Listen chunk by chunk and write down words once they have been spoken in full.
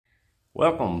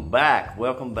Welcome back,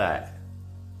 welcome back.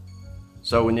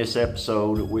 So in this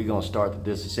episode, we're gonna start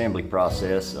the disassembly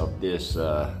process of this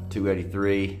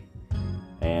 283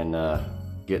 and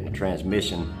getting the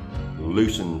transmission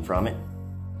loosened from it.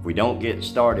 If we don't get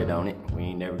started on it, we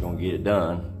ain't never gonna get it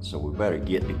done, so we better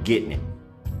get to getting it.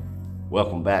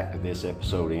 Welcome back to this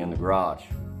episode of In the Garage.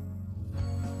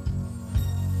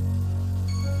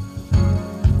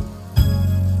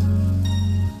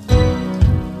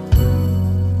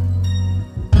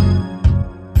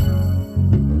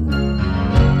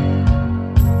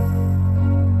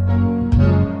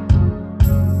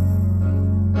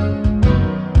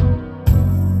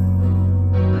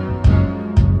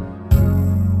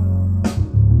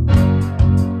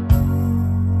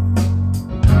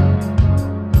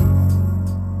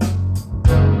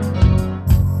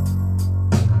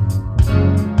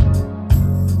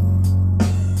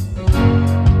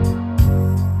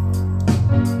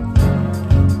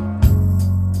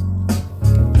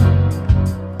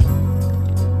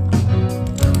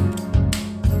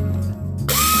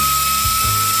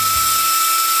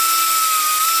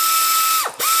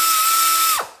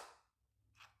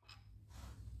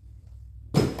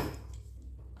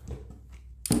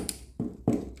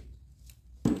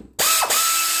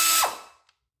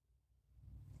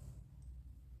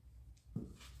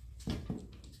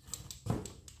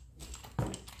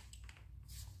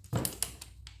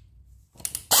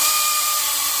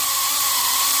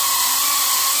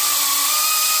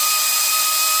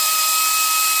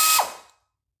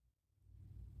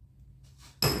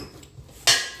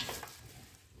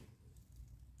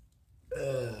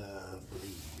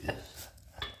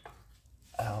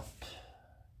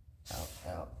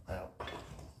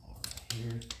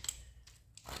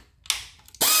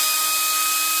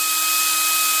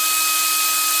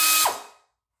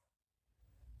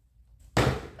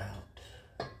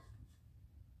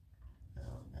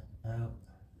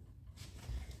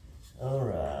 All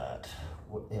right,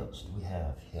 what else do we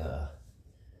have here?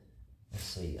 Let's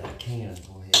see, I can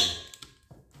go ahead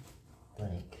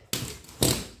and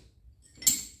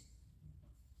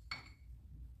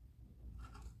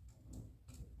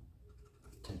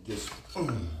take this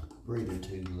breather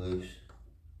tube loose.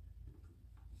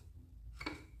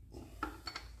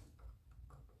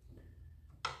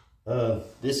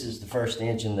 This is the first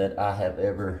engine that I have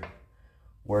ever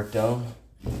worked on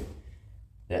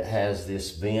that has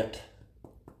this vent.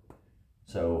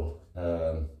 So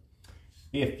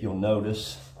if you'll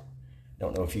notice,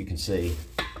 don't know if you can see,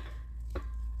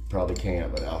 probably can't,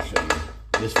 but I'll show you.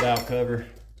 This valve cover,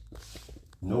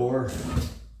 nor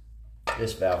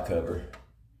this valve cover,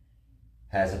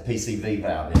 has a PCV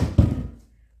valve in it,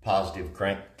 positive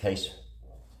crankcase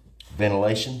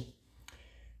ventilation.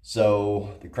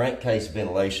 So the crankcase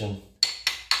ventilation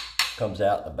comes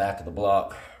out the back of the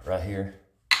block right here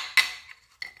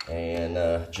and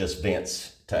just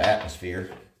vents to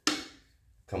atmosphere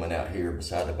coming out here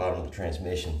beside the bottom of the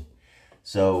transmission.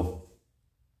 So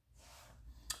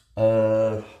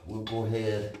we'll go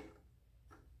ahead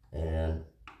and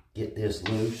get this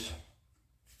loose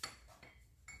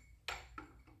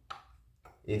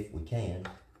if we can.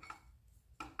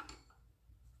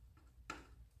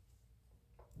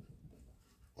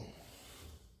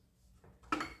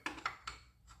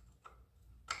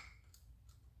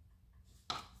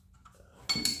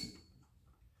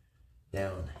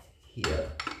 Down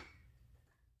here,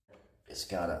 it's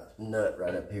got a nut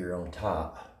right up here on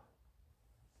top,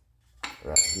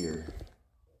 right here.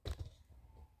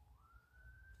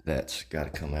 That's got to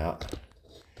come out,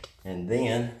 and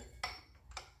then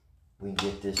we can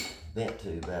get this vent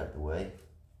tube out of the way.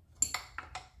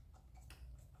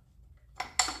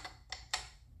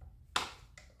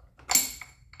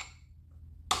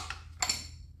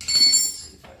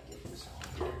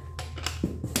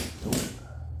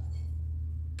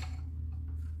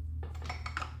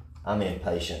 I'm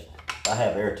impatient. If I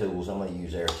have air tools, I'm going to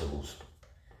use air tools.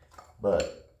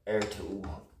 But air tool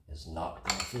is not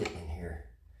going to fit in here.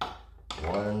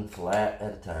 One flat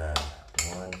at a time.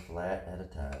 One flat at a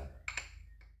time.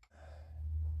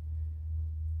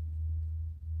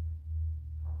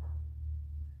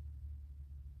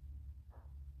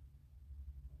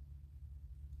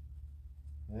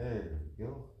 There we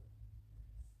go.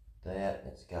 That,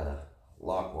 it's got a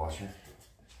lock washer.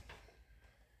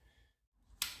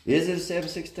 Is it a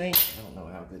 7/16? I don't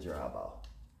know how good's your eyeball.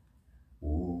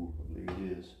 Ooh, I believe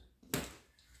it is.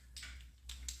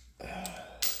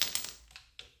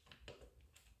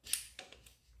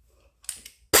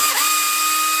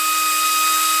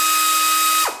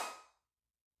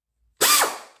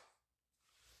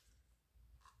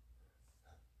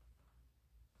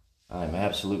 I'm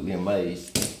absolutely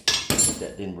amazed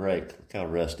that didn't break. Look how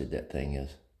rusted that thing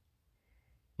is.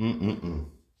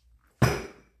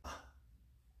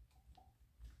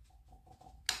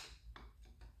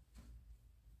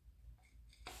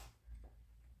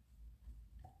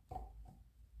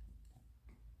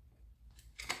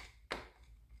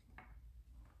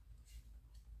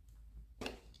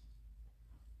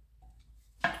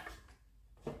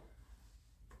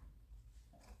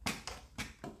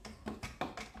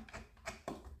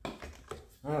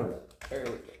 All right, there we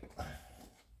go.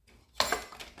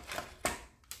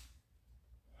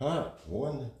 Huh,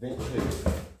 one vent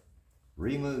tube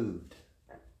removed.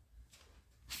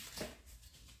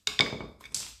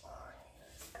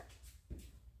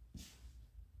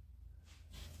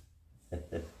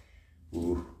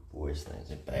 Ooh, boy, this thing's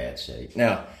in bad shape.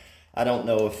 Now, I don't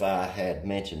know if I had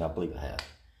mentioned, I believe I have.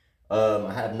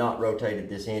 I have not rotated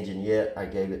this engine yet. I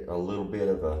gave it a little bit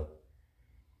of a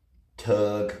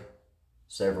tug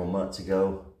several months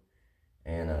ago,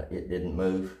 and it didn't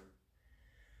move.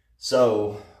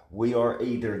 So we are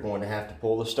either going to have to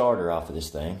pull the starter off of this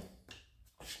thing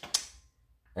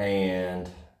and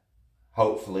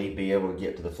hopefully be able to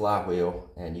get to the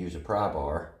flywheel and use a pry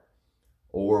bar,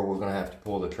 or we're going to have to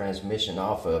pull the transmission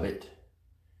off of it,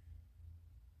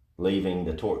 leaving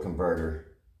the torque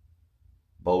converter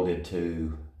bolted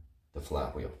to the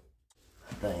flywheel.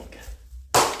 I think.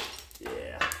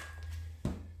 Yeah.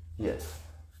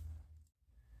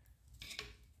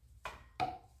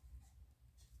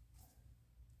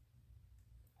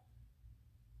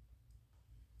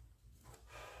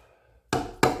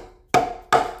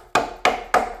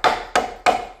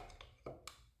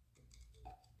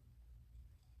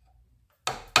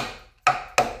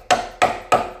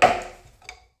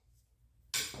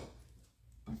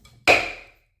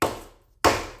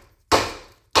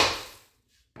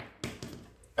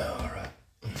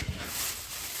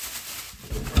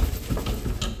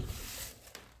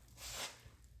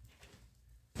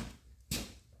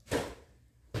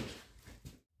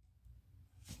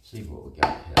 See what we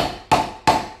got here.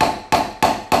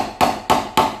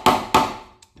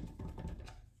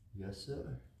 Yes,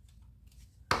 sir.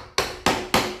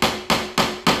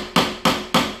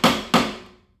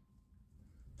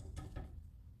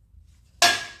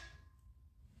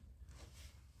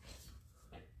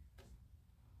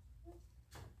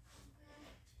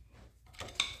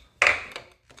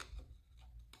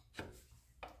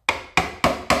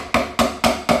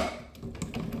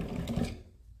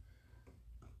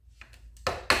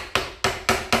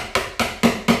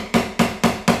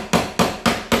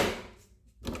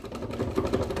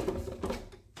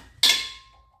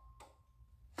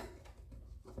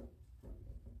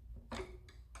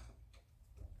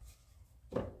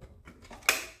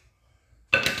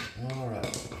 All right,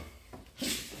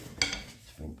 let's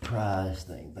pry this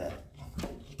thing back.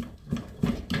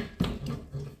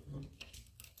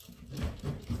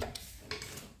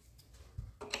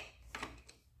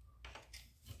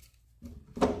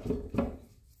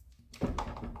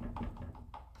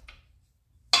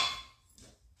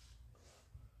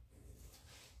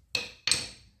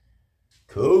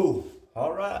 Cool.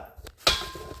 All right.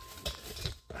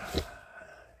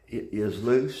 It is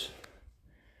loose.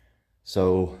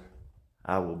 So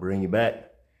I will bring you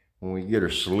back when we get her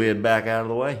slid back out of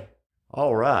the way.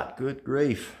 All right, good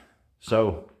grief.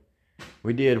 So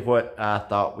we did what I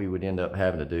thought we would end up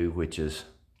having to do, which is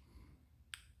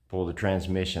pull the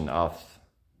transmission off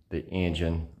the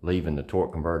engine, leaving the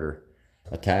torque converter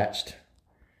attached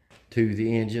to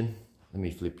the engine. Let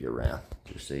me flip you around,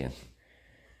 just seeing.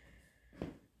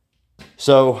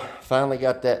 So finally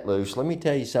got that loose. Let me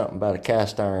tell you something about a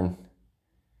cast iron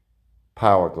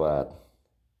power glide.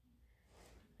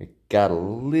 It got a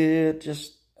little,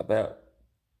 just about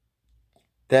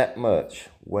that much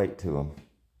weight to them.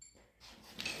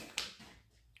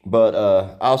 But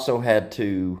also had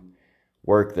to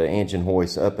work the engine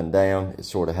hoist up and down. It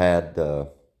sort of had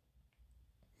the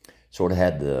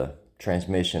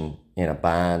transmission in a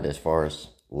bind as far as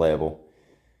level.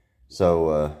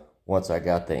 So once I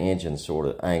got the engine sort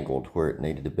of angled where it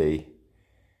needed to be,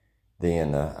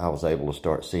 then I was able to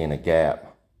start seeing a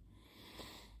gap.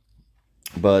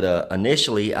 But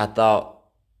initially I thought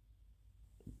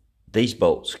these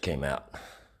bolts came out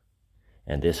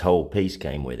and this whole piece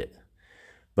came with it.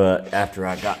 But after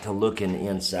I got to looking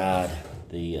inside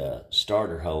the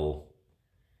starter hole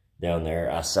down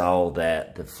there, I saw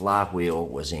that the flywheel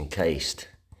was encased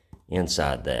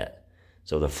inside that.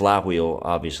 So the flywheel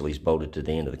obviously is bolted to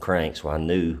the end of the crank, so I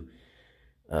knew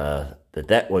that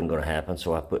wasn't going to happen.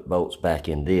 So I put bolts back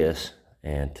in this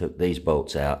and took these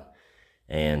bolts out,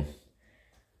 and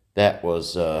that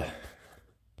was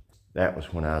that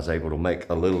was when I was able to make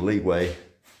a little leeway.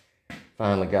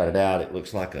 Finally got it out. It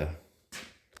looks like a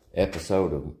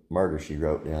episode of Murder, She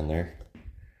Wrote down there.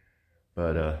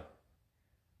 But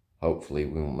hopefully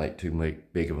we won't make too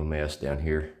big of a mess down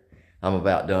here. I'm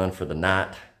about done for the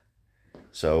night.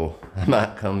 So I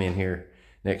might come in here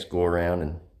next go around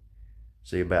and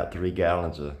see about 3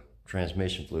 gallons of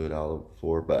transmission fluid all over the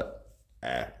floor, but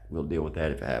we'll deal with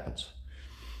that if it happens.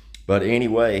 But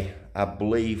anyway, I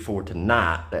believe for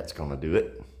tonight that's gonna do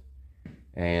it.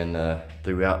 And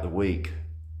throughout the week,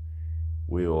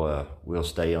 we'll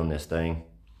stay on this thing.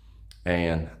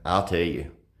 And I'll tell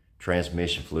you,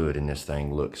 transmission fluid in this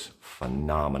thing looks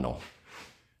phenomenal.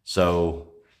 So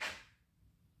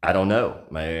I don't know,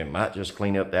 maybe I might just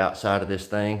clean up the outside of this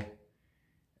thing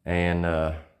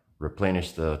and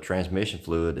replenish the transmission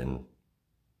fluid and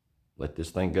let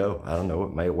this thing go. I don't know,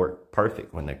 it may work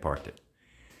perfect when they parked it.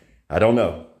 I don't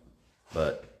know,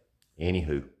 but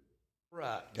anywho.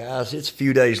 Right, guys, it's a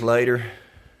few days later.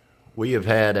 We have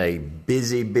had a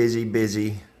busy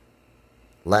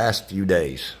last few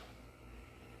days.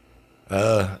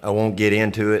 I won't get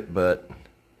into it, but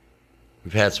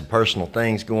we've had some personal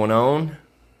things going on,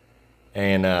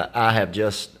 and I have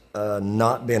just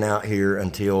not been out here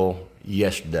until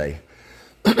yesterday.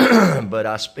 But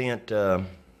I spent the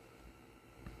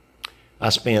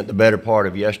better part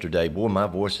of yesterday. Boy, my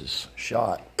voice is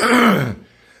shot.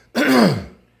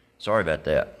 Sorry about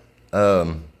that.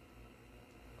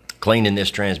 Cleaning this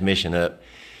transmission up.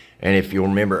 And if you'll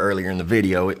remember earlier in the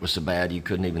video, it was so bad you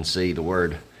couldn't even see the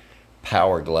word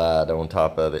Power Glide on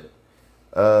top of it.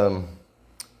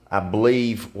 I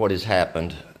believe what has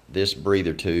happened, this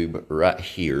breather tube right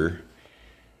here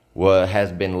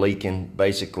has been leaking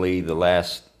basically the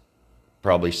last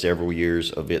probably several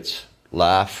years of its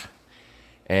life,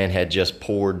 and had just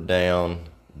poured down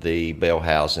the bell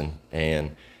housing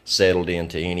and settled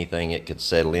into anything it could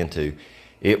settle into.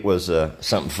 It was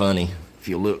something funny. If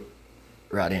you look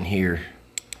right in here,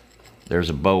 there's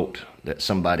a bolt that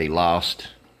somebody lost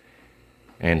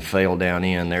and fell down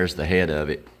in. There's the head of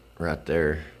it right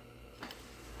there.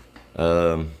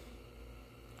 That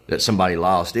somebody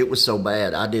lost. It was so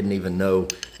bad, I didn't even know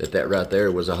that right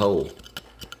there was a hole.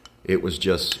 It was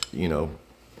just, you know,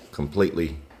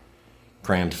 completely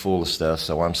crammed full of stuff.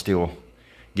 So I'm still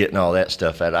getting all that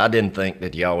stuff out. I didn't think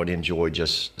that y'all would enjoy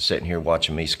just sitting here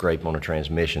watching me scrape on a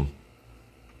transmission.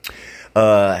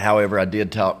 However, I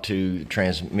did talk to the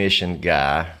transmission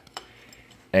guy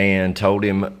and told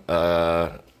him,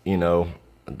 you know,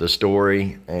 the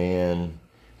story and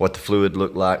what the fluid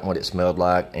looked like and what it smelled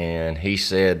like. And he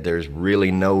said there's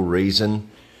really no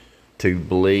reason to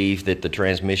believe that the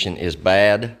transmission is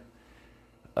bad.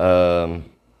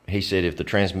 He said if the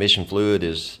transmission fluid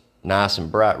is nice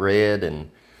and bright red and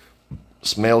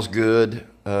smells good,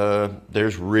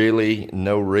 there's really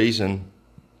no reason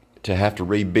to have to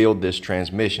rebuild this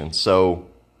transmission. So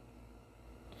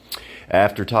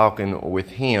after talking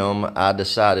with him, I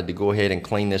decided to go ahead and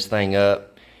clean this thing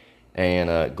up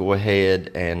and go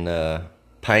ahead and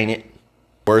paint it.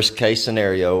 Worst case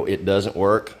scenario, it doesn't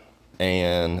work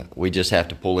and we just have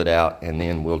to pull it out, and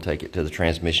then we'll take it to the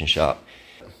transmission shop.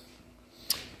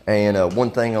 And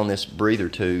one thing on this breather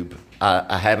tube,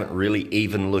 I haven't really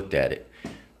even looked at it.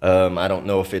 I don't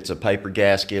know if it's a paper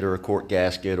gasket or a cork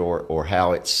gasket or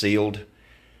how it's sealed.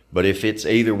 But if it's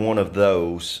either one of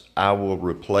those, I will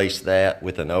replace that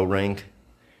with an O-ring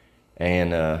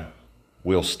and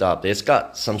we'll stop. It's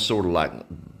got some sort of like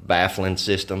baffling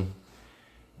system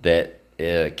that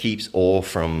keeps oil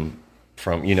from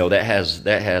you know, that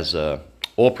has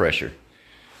oil pressure.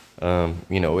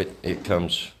 You know, it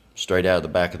comes straight out of the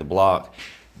back of the block,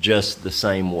 just the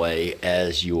same way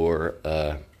as your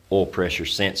oil pressure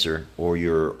sensor or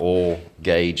your oil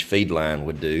gauge feed line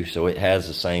would do. So it has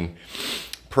the same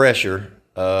pressure.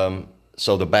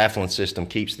 So the baffling system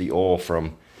keeps the oil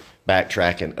from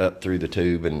backtracking up through the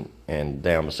tube and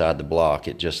down beside the block.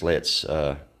 It just lets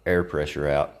air pressure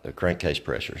out, the crankcase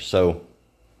pressure. So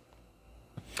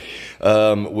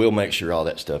we'll make sure all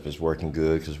that stuff is working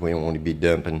good, because we don't want to be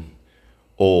dumping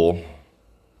oil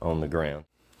on the ground.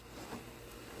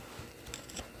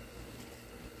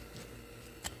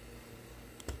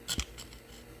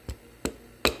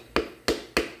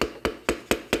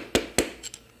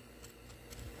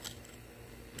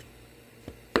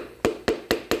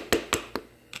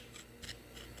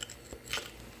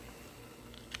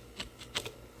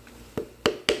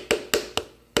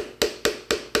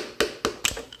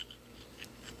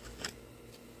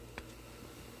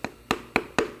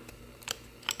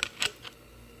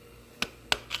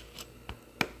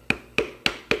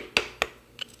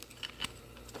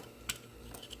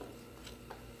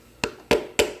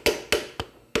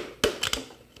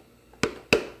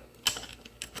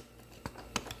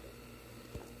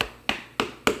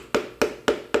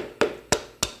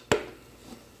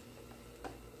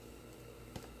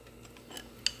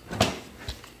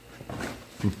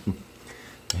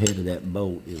 head of that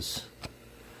bolt is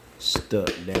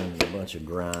stuck down in a bunch of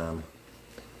grime.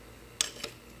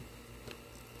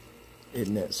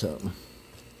 Isn't that something?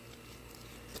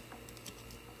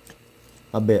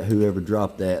 I bet whoever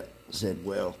dropped that said,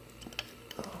 well,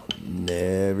 I'll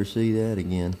never see that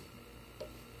again.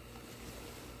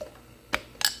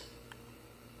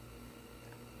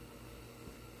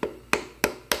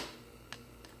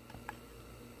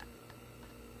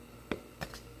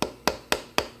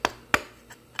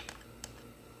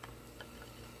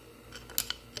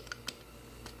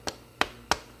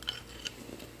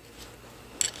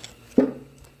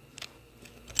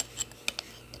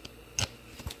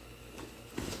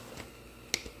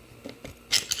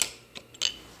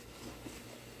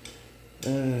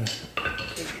 Let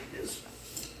me get this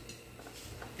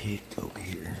pick over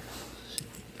here. See if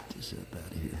we can get this up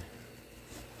out of here.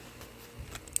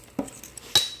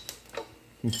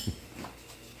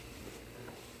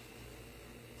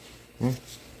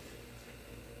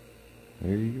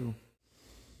 There you go.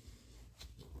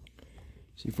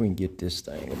 See if we can get this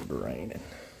thing draining.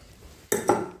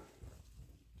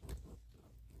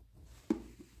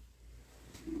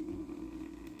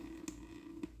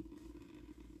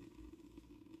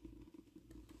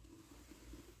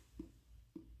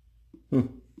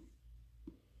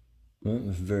 Well, it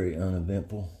was very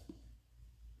uneventful.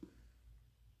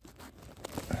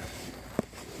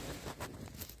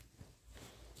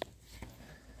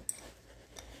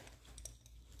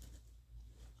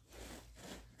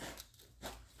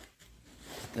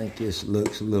 I think this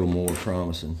looks a little more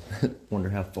promising. Wonder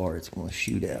how far it's going to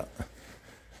shoot out.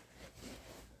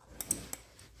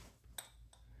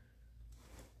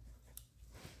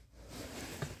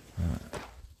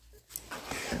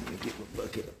 Let me get my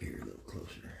bucket up here a little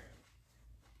closer.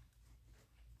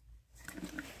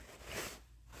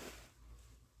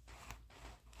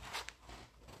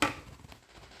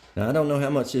 Now, I don't know how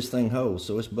much this thing holds,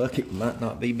 so this bucket might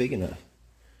not be big enough.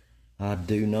 I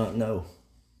do not know.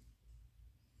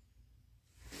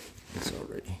 It's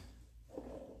already.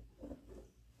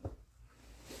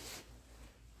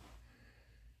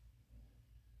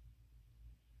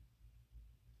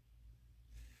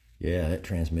 Yeah, that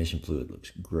transmission fluid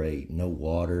looks great. No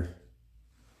water.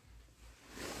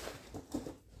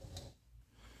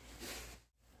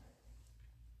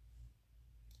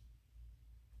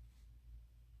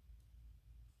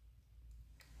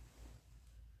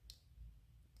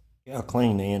 Yeah, how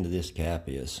clean the end of this cap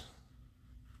is.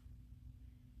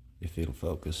 If it'll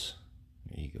focus.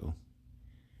 There you go.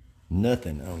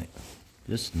 Nothing on it.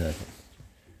 Just nothing.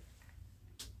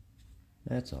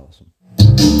 That's awesome.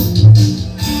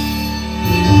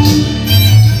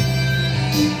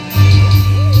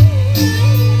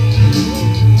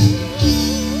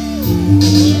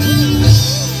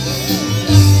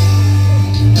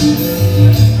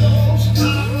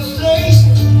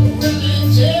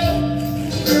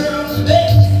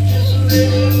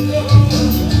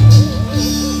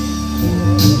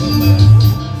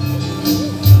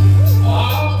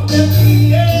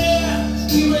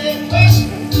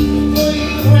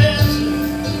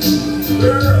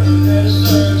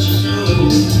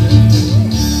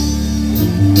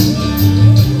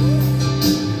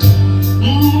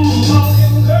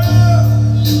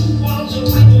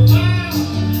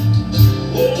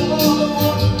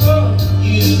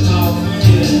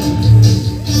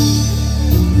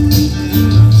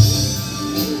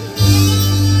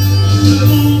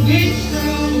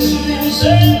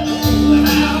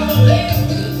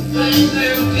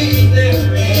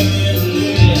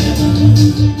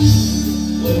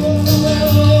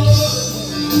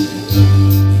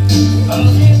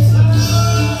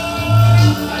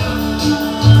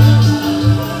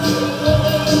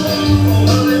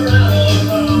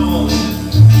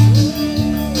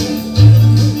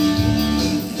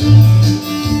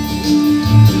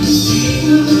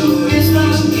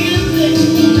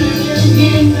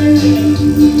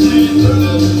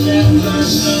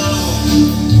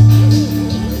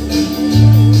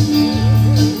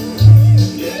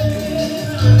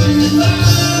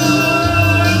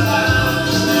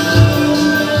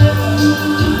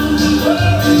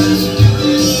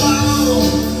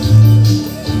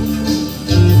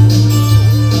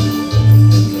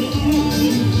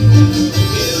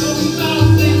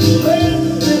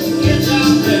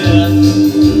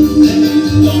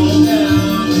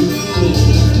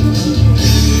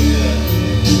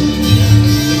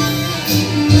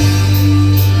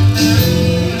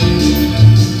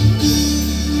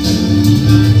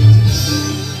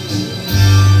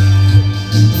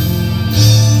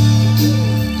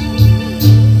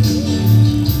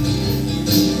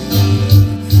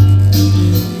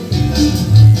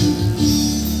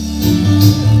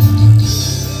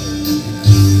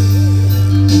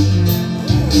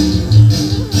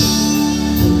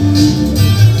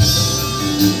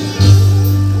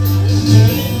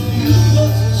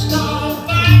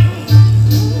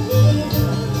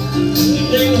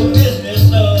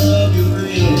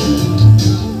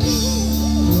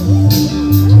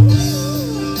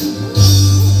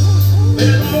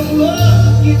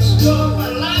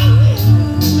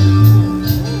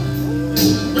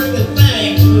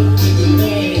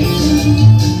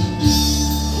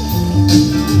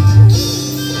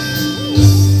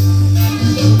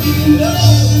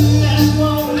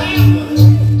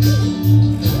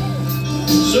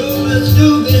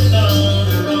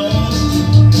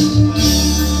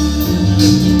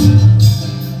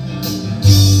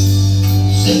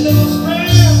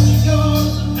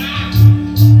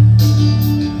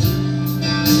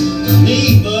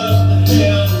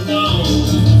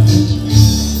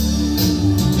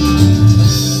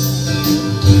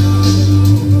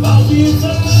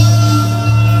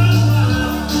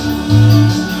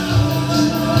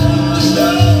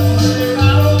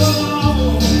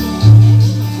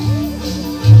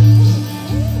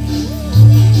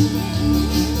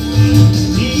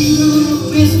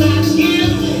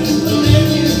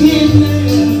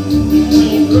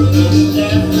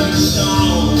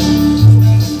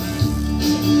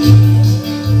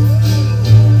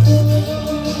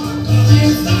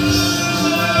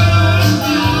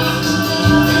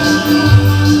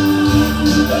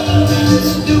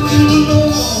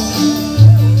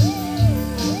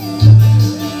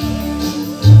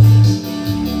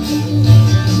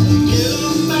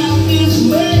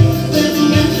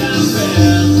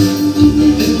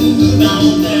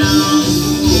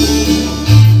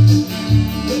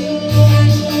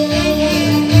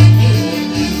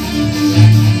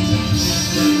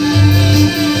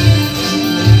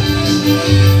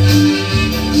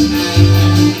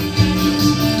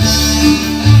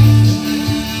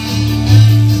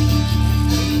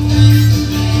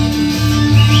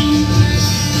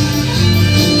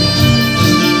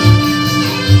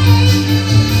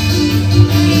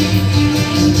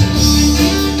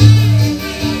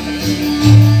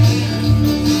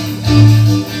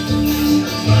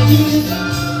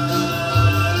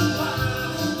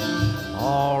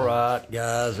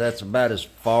 that's about as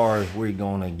far as we're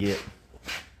gonna get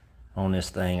on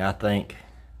this thing. I think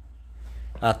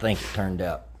it turned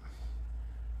out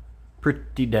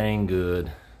pretty dang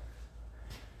good,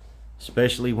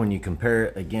 especially when you compare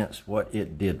it against what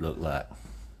it did look like.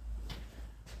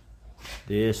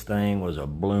 This thing was a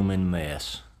blooming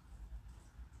mess.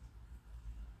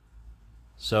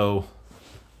 So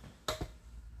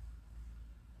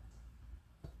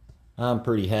I'm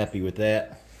pretty happy with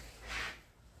that.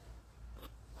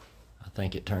 I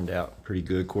think it turned out pretty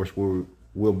good. Of course,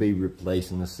 we'll be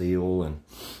replacing the seal and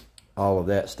all of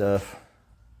that stuff.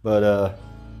 But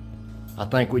I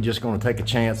think we're just going to take a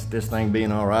chance at this thing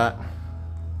being all right,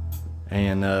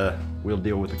 and we'll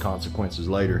deal with the consequences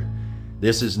later.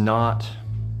 This is not,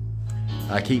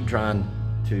 I keep trying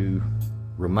to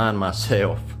remind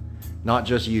myself, not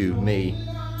just you, me,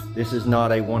 this is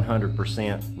not a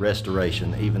 100%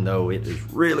 restoration, even though it is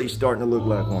really starting to look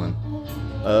like one.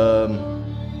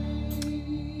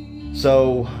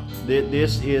 So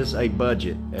this is a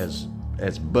budget, as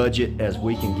budget as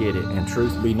we can get it. And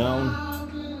truth be known,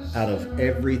 out of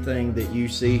everything that you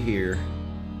see here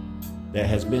that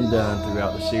has been done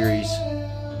throughout the series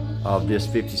of this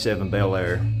 57 Bel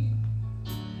Air,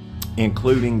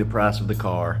 including the price of the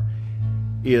car,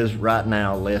 is right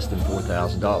now less than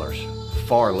 $4,000.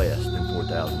 Far less than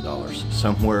 $4,000,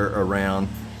 somewhere around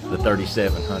the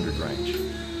 $3,700 range.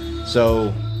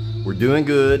 So we're doing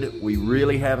good. We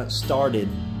really haven't started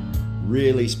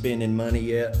really spending money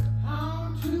yet,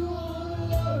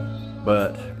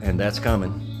 and that's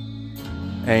coming.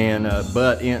 And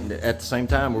but at the same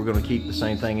time, we're going to keep the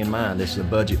same thing in mind. This is a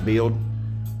budget build,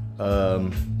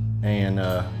 and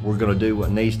we're going to do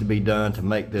what needs to be done to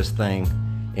make this thing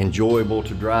enjoyable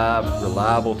to drive,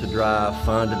 reliable to drive,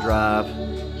 fun to drive,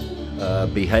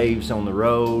 behaves on the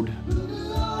road,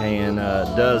 and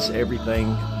does everything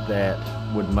that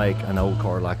would make an old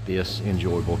car like this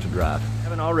enjoyable to drive. If you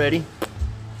haven't already,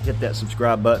 hit that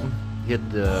subscribe button,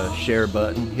 hit the share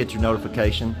button, hit your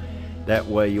notification. That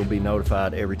way you'll be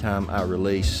notified every time I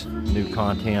release new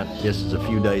content. This is a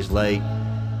few days late.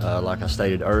 Like I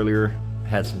stated earlier,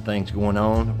 had some things going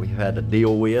on we've had to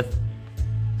deal with.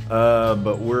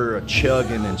 But we're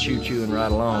chugging and choo-chooing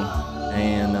right along.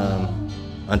 And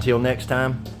until next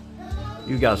time,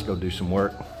 you guys go do some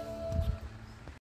work.